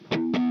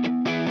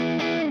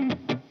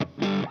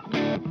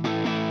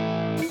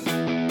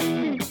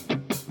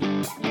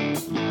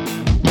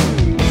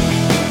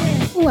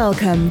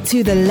welcome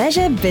to the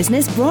Leisure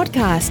Business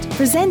Broadcast,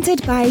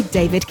 presented by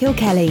David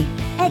Kilkelly.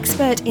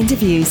 Expert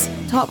interviews,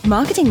 top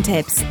marketing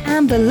tips,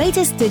 and the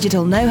latest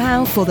digital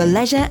know-how for the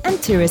leisure and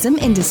tourism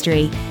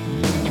industry.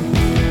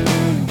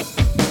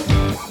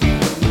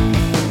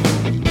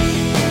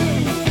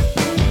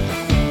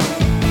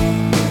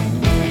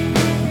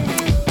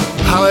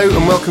 Hello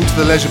and welcome to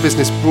the Leisure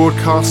Business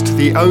Broadcast,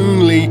 the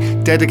only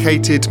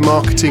dedicated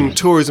marketing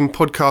tourism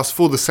podcast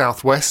for the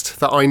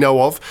Southwest that I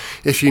know of.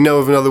 If you know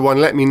of another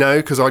one, let me know,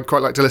 because I'd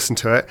quite like to listen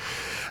to it.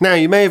 Now,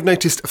 you may have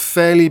noticed a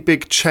fairly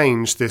big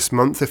change this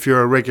month if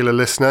you're a regular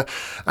listener,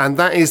 and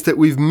that is that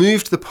we've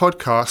moved the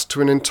podcast to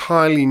an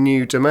entirely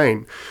new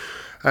domain.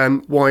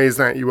 Why is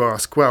that, you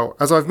ask? Well,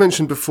 as I've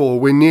mentioned before,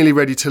 we're nearly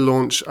ready to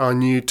launch our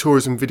new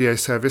tourism video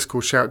service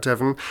called Shout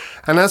Devon,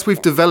 and as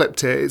we've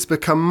developed it, it's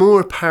become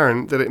more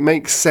apparent that it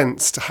makes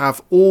sense to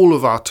have all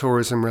of our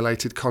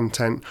tourism-related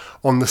content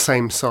on the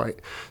same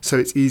site, so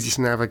it's easy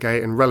to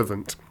navigate and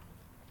relevant.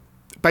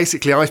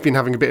 Basically, I've been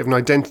having a bit of an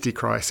identity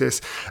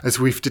crisis as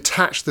we've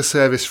detached the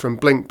service from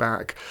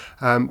Blinkback,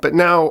 but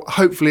now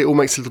hopefully it all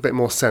makes a little bit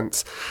more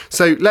sense.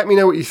 So let me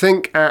know what you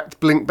think at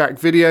Blinkback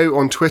Video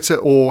on Twitter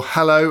or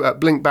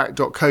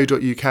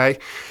hello@blinkback.co.uk.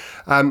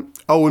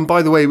 And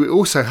by the way, we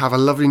also have a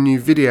lovely new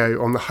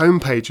video on the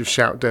homepage of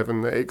Shout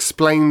Devon that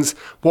explains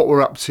what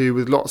we're up to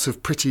with lots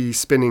of pretty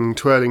spinning,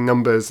 twirling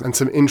numbers and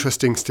some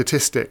interesting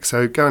statistics.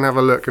 So go and have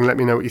a look and let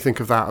me know what you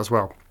think of that as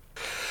well.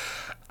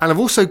 And I've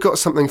also got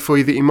something for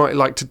you that you might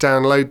like to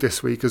download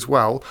this week as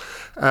well.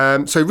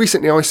 So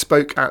recently I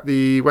spoke at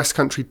the West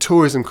Country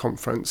Tourism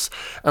Conference,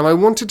 and I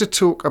wanted to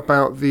talk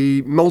about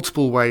the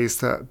multiple ways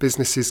that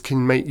businesses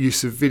can make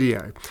use of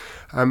video.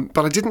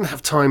 But I didn't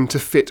have time to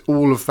fit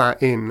all of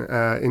that in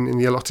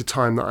the allotted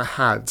time that I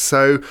had.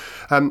 So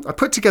I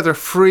put together a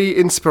free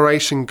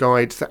inspiration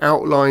guide that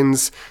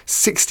outlines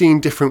 16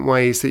 different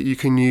ways that you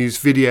can use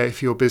video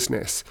for your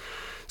business.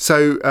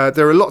 So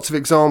there are lots of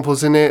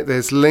examples in it,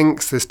 there's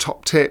links, there's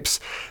top tips,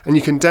 and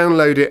you can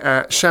download it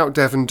at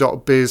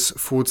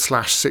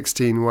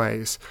shoutdevon.biz/16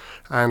 ways.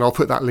 And I'll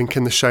put that link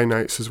in the show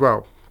notes as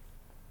well.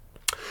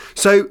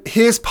 So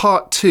here's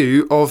part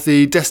 2 of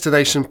the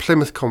Destination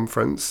Plymouth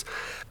conference,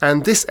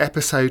 and this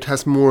episode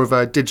has more of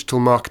a digital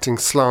marketing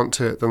slant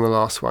to it than the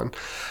last one.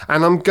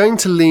 And I'm going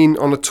to lean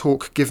on a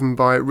talk given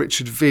by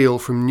Richard Veal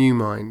from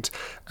Newmind.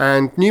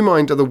 And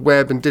Newmind are the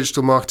web and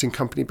digital marketing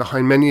company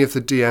behind many of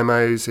the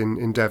DMOs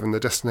in Devon, the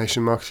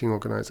destination marketing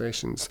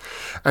organisations.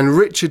 And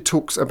Richard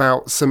talks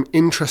about some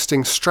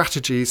interesting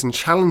strategies and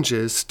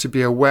challenges to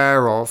be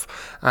aware of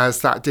as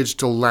that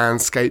digital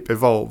landscape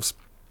evolves.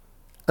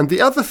 And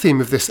the other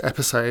theme of this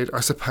episode, I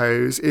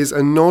suppose, is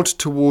a nod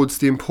towards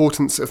the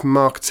importance of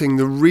marketing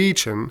the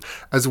region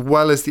as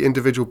well as the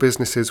individual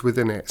businesses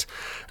within it.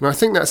 And I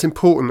think that's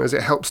important as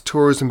it helps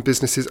tourism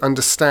businesses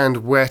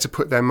understand where to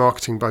put their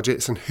marketing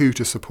budgets and who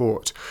to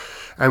support.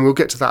 And we'll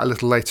get to that a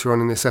little later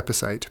on in this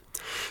episode.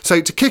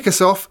 So to kick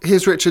us off,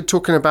 here's Richard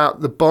talking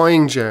about the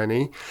buying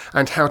journey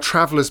and how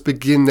travellers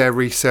begin their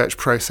research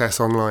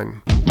process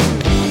online.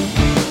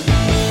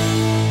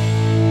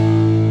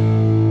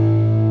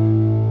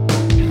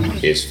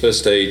 It's first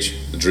stage,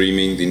 the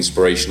dreaming, the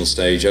inspirational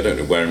stage. I don't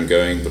know where I'm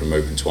going, but I'm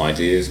open to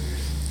ideas.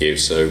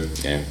 It's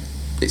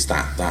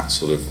that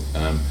sort of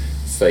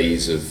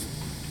phase of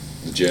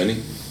the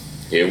journey.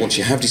 Once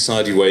you have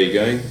decided where you're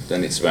going,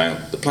 then it's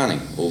about the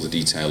planning, all the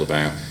detail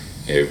about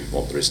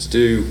what there is to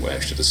do, where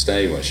should I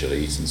stay, where should I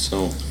eat, and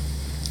so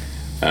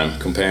on.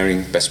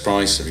 Comparing best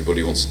price,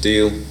 everybody wants a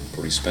deal.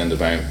 Probably spend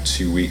about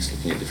 2 weeks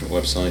looking at different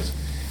websites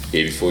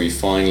before you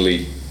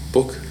finally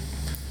book.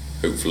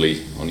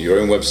 Hopefully on your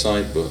own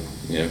website, but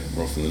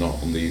more often than not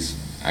on these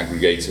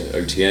aggregator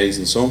OTAs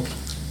and so on.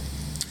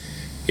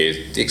 Here's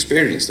the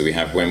experience that we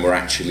have when we're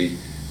actually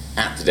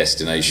at the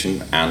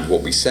destination and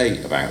what we say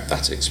about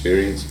that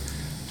experience,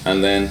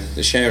 and then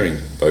the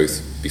sharing,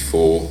 both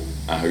before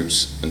our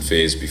hopes and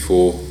fears,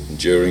 before, and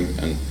during,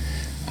 and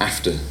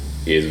after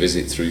the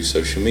visit through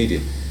social media.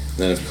 And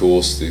then of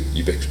course the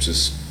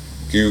ubiquitous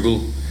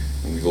Google,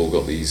 and we've all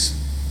got these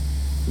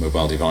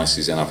mobile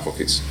devices in our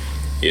pockets.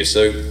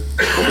 So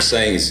what we're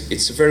saying is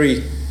it's a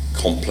very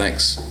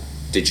complex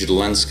digital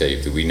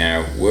landscape that we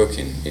now work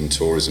in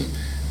tourism,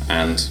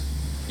 and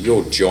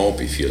your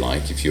job, if you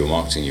like, if you're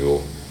marketing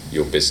your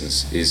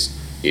business, is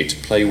to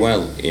play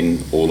well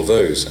in all of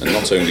those, and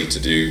not only to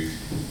do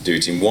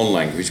it in one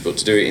language, but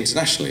to do it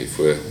internationally if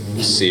we're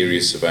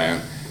serious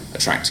about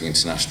attracting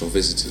international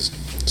visitors.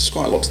 It's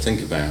quite a lot to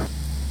think about.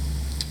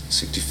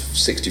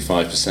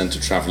 65%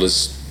 of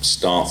travellers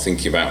start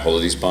thinking about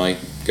holidays by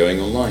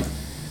going online.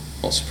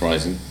 Not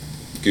surprising.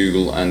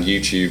 Google and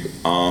YouTube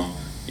are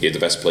the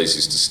best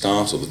places to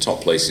start, or the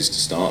top places to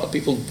start.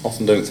 People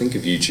often don't think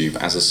of YouTube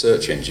as a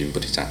search engine,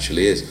 but it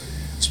actually is,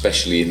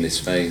 especially in this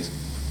phase.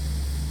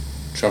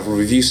 Travel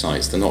review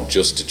sites, they're not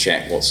just to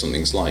check what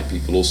something's like.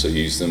 People also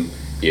use them.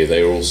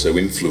 They are also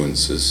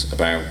influencers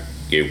about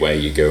where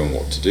you go and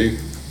what to do.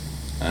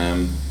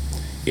 And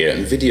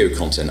video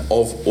content,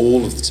 of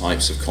all of the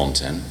types of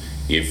content,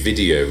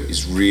 video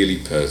is really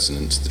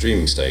pertinent to the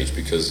dreaming stage,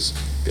 because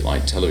it's a bit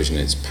like television,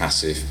 it's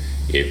passive,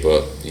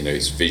 but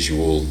it's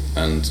visual,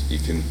 and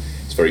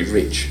it's very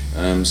rich.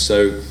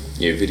 So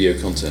video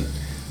content.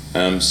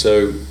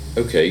 So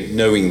okay,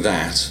 knowing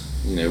that,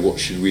 what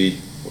should we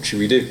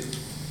do?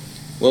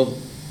 Well,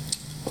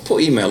 I'll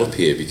put email up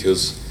here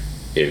because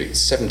it's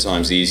 7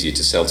 times easier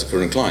to sell to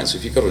current clients. So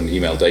if you've got an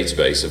email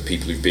database of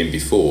people who've been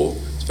before,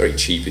 it's very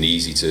cheap and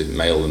easy to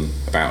mail them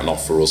about an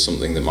offer or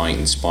something that might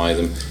inspire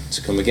them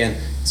to come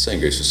again. The same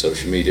goes for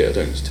social media. I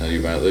don't need to tell you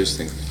about those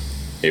things.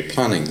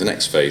 Planning, the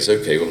next phase.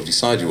 Okay, well, I've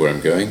decided where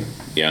I'm going.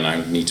 And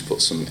I need to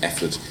put some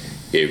effort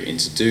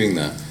into doing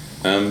that.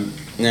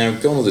 Now,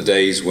 gone are the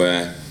days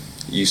where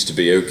it used to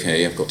be,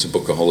 okay, I've got to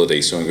book a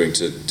holiday, so I'm going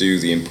to do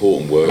the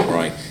important work where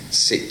I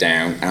sit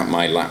down at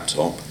my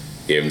laptop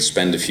and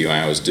spend a few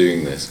hours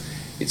doing this.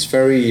 It's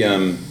very, a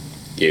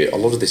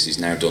lot of this is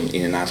now done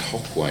in an ad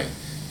hoc way.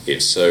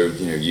 So,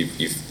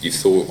 you've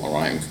thought, all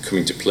right, I'm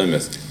coming to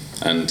Plymouth,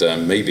 and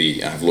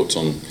maybe I've looked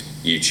on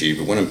YouTube,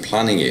 but when I'm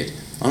planning it,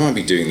 I might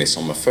be doing this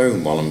on my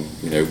phone while I'm,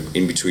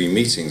 in between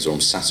meetings, or I'm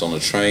sat on a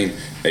train,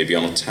 maybe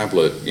on a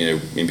tablet,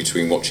 in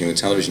between watching the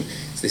television.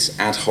 It's this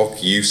ad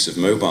hoc use of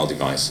mobile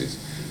devices.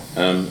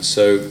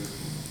 So,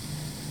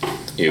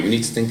 we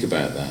need to think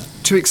about that.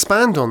 To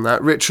expand on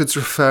that, Richard's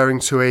referring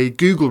to a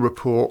Google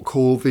report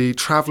called The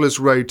Traveller's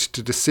Road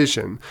to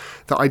Decision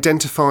that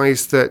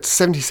identifies that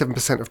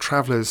 77% of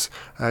travellers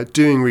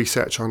doing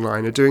research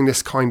online are doing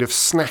this kind of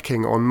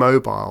snacking on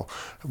mobile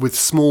with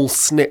small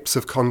snips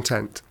of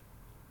content.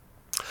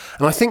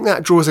 And I think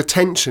that draws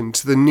attention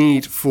to the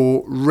need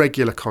for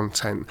regular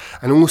content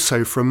and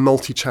also for a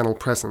multi-channel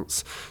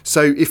presence.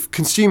 So if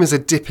consumers are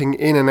dipping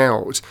in and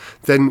out,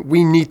 then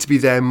we need to be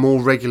there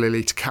more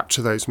regularly to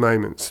capture those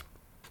moments.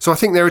 So I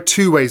think there are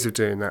 2 ways of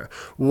doing that.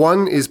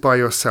 One is by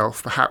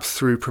yourself, perhaps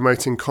through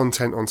promoting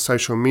content on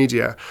social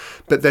media,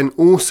 but then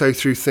also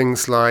through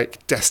things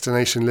like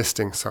destination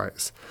listing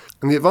sites.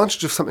 And the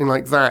advantage of something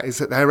like that is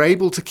that they're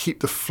able to keep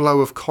the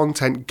flow of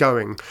content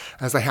going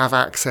as they have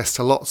access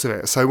to lots of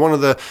it. So one of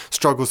the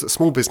struggles that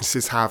small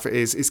businesses have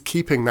is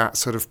keeping that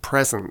sort of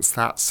presence,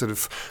 that sort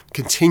of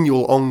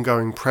continual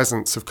ongoing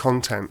presence of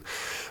content.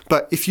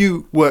 But if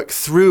you work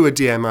through a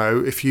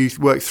DMO, if you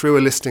work through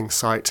a listing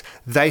site,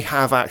 they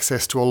have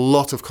access to a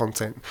lot of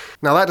content.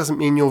 Now, that doesn't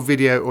mean your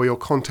video or your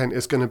content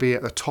is going to be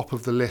at the top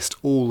of the list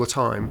all the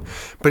time,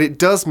 but it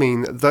does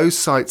mean that those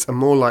sites are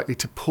more likely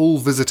to pull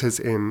visitors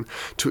in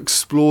to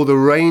explore the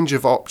range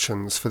of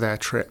options for their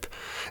trip.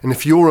 And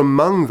if you're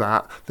among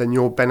that, then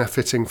you're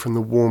benefiting from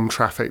the warm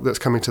traffic that's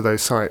coming to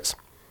those sites.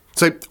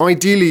 So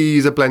ideally you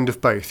use a blend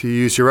of both. You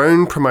use your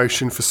own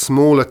promotion for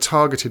smaller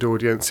targeted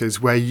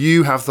audiences where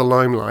you have the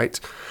limelight,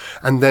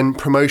 and then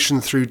promotion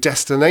through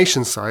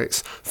destination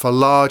sites for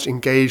large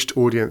engaged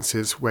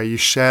audiences where you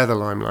share the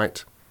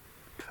limelight.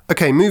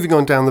 Okay, moving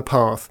on down the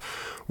path.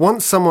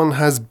 Once someone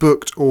has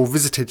booked or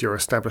visited your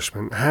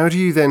establishment, how do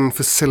you then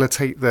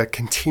facilitate the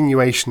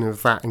continuation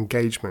of that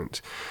engagement?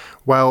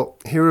 Well,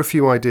 here are a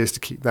few ideas to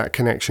keep that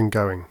connection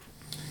going.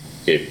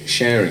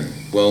 Sharing.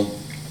 Well,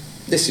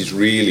 this is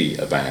really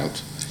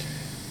about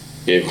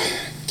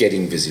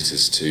getting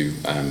visitors to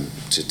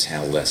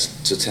tell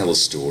a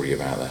story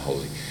about their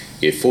holiday.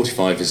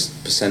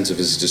 45% of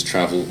visitors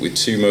travel with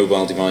 2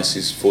 mobile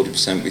devices,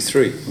 40% with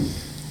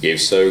 3.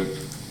 So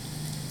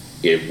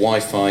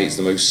Wi-Fi is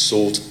the most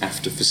sought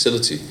after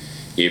facility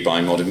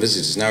by modern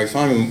visitors. Now, if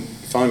I'm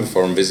a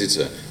foreign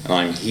visitor and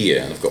I'm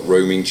here and I've got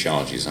roaming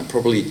charges, I'm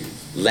probably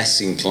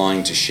less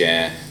inclined to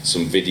share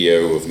some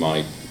video of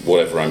my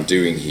whatever I'm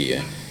doing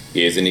here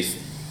than if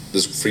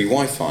there's free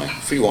Wi-Fi.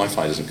 Free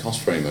Wi-Fi doesn't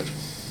cost very much.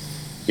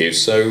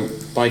 So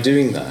by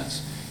doing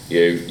that,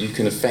 you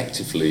can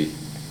effectively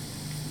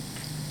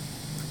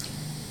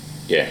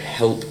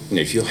help.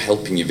 If you're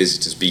helping your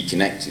visitors be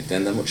connected,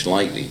 then they're much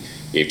likely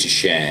to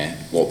share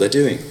what they're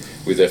doing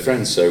with their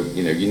friends. So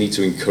you need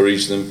to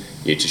encourage them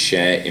to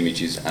share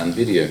images and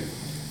video.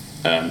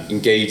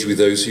 Engage with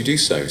those who do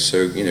so.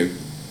 So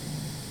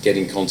get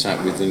in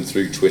contact with them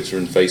through Twitter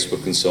and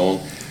Facebook and so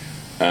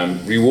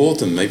on. Reward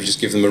them, maybe just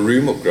give them a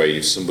room upgrade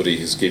if somebody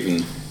has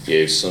given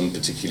some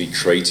particularly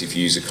creative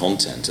user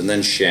content, and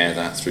then share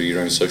that through your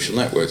own social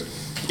network.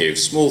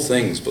 Small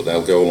things, but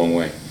they'll go a long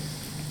way.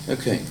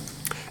 Okay.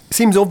 It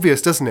seems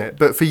obvious, doesn't it?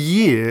 But for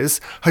years,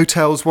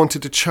 hotels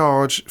wanted to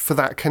charge for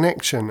that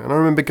connection. And I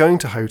remember going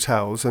to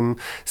hotels and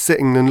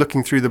sitting and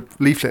looking through the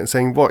leaflet and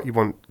saying, what, you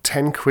want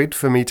 10 quid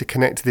for me to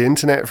connect to the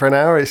internet for an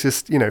hour? It's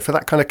just, for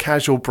that kind of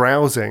casual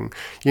browsing,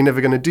 you're never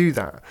going to do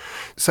that.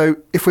 So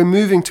if we're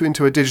moving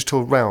into a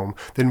digital realm,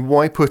 then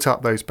why put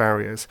up those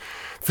barriers?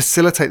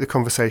 Facilitate the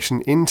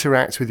conversation,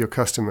 interact with your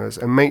customers,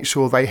 and make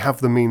sure they have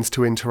the means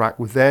to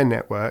interact with their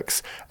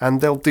networks, and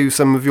they'll do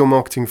some of your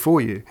marketing for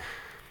you.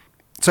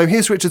 So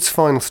here's Richard's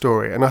final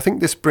story, and I think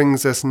this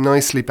brings us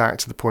nicely back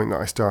to the point that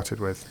I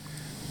started with.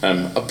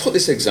 I put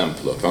this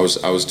example up.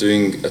 I was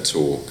doing a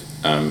talk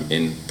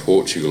in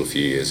Portugal a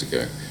few years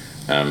ago,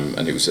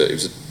 and it was a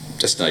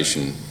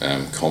destination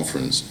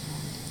conference.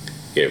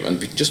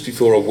 And just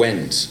before I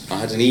went, I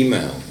had an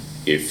email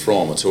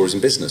from a tourism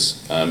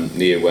business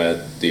near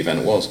where the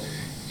event was.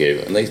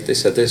 And they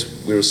said this: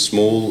 we're a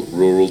small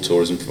rural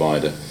tourism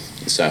provider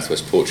in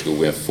southwest Portugal.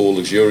 We have 4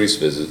 luxurious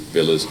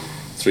villas,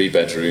 3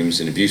 bedrooms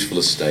in a beautiful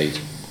estate.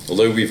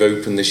 Although we've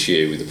opened this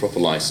year with the proper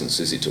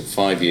licences, it took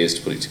 5 years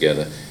to put it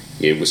together.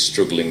 We're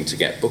struggling to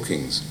get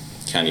bookings.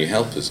 Can you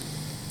help us?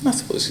 And I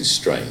thought, this is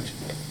strange.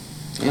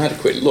 And I had a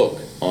quick look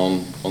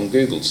on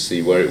Google to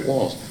see where it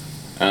was.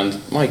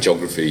 And my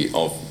geography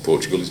of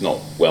Portugal is not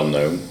well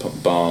known,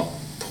 bar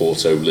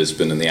Porto,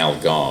 Lisbon and the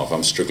Algarve.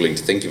 I'm struggling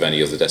to think of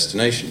any other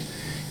destination.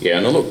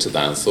 And I looked at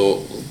that and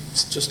thought, well,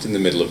 it's just in the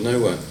middle of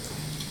nowhere.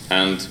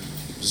 And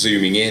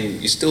zooming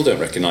in, you still don't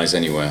recognise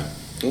anywhere.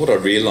 And what I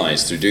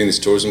realised through doing this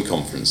tourism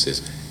conference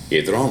is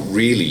there aren't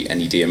really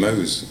any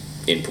DMOs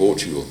in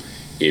Portugal.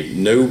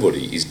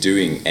 Nobody is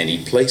doing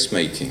any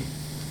placemaking.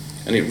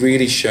 And it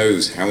really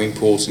shows how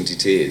important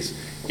it is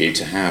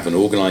to have an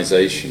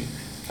organisation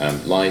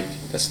like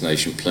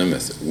Destination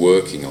Plymouth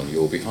working on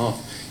your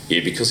behalf.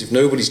 Because if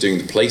nobody's doing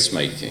the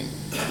placemaking,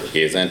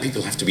 then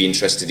people have to be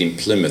interested in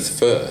Plymouth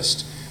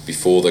first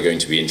before they're going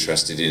to be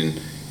interested in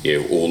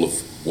all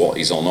of what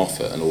is on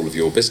offer and all of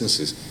your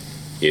businesses.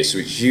 So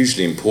it's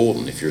hugely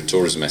important, if you're a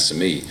tourism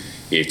SME,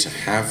 to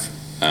have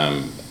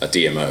a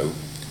DMO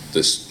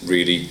that's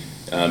really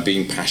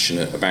being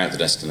passionate about the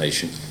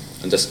destination,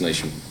 and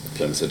Destination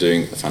Plymouth are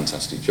doing a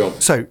fantastic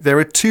job. So there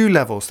are 2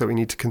 levels that we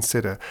need to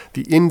consider: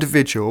 the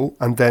individual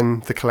and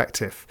then the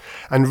collective.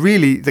 And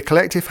really, the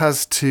collective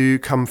has to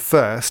come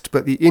first,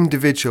 but the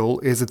individual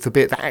is the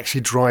bit that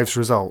actually drives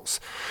results.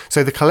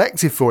 So the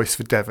collective voice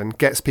for Devon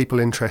gets people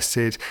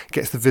interested,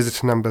 gets the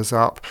visitor numbers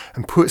up,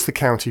 and puts the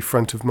county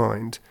front of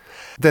mind.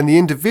 Then the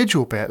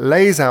individual bit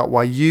lays out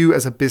why you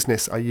as a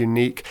business are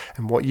unique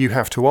and what you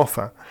have to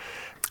offer.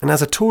 And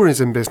as a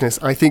tourism business,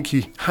 I think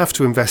you have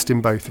to invest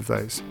in both of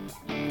those.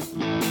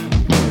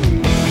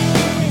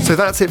 So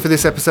that's it for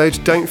this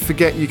episode. Don't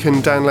forget you can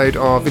download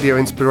our video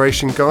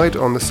inspiration guide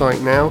on the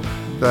site now.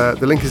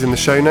 The link is in the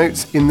show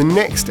notes. In the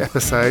next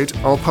episode,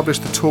 I'll publish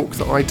the talk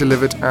that I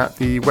delivered at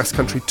the West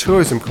Country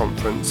Tourism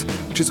Conference,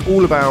 which is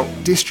all about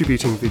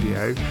distributing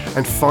video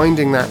and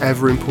finding that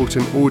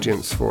ever-important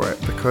audience for it.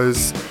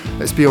 Because,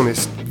 let's be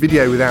honest,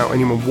 video without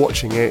anyone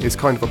watching it is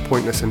kind of a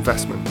pointless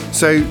investment.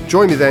 So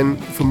join me then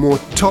for more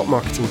top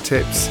marketing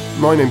tips.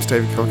 My name's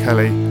David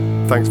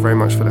Kilkelly. Thanks very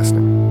much for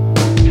listening.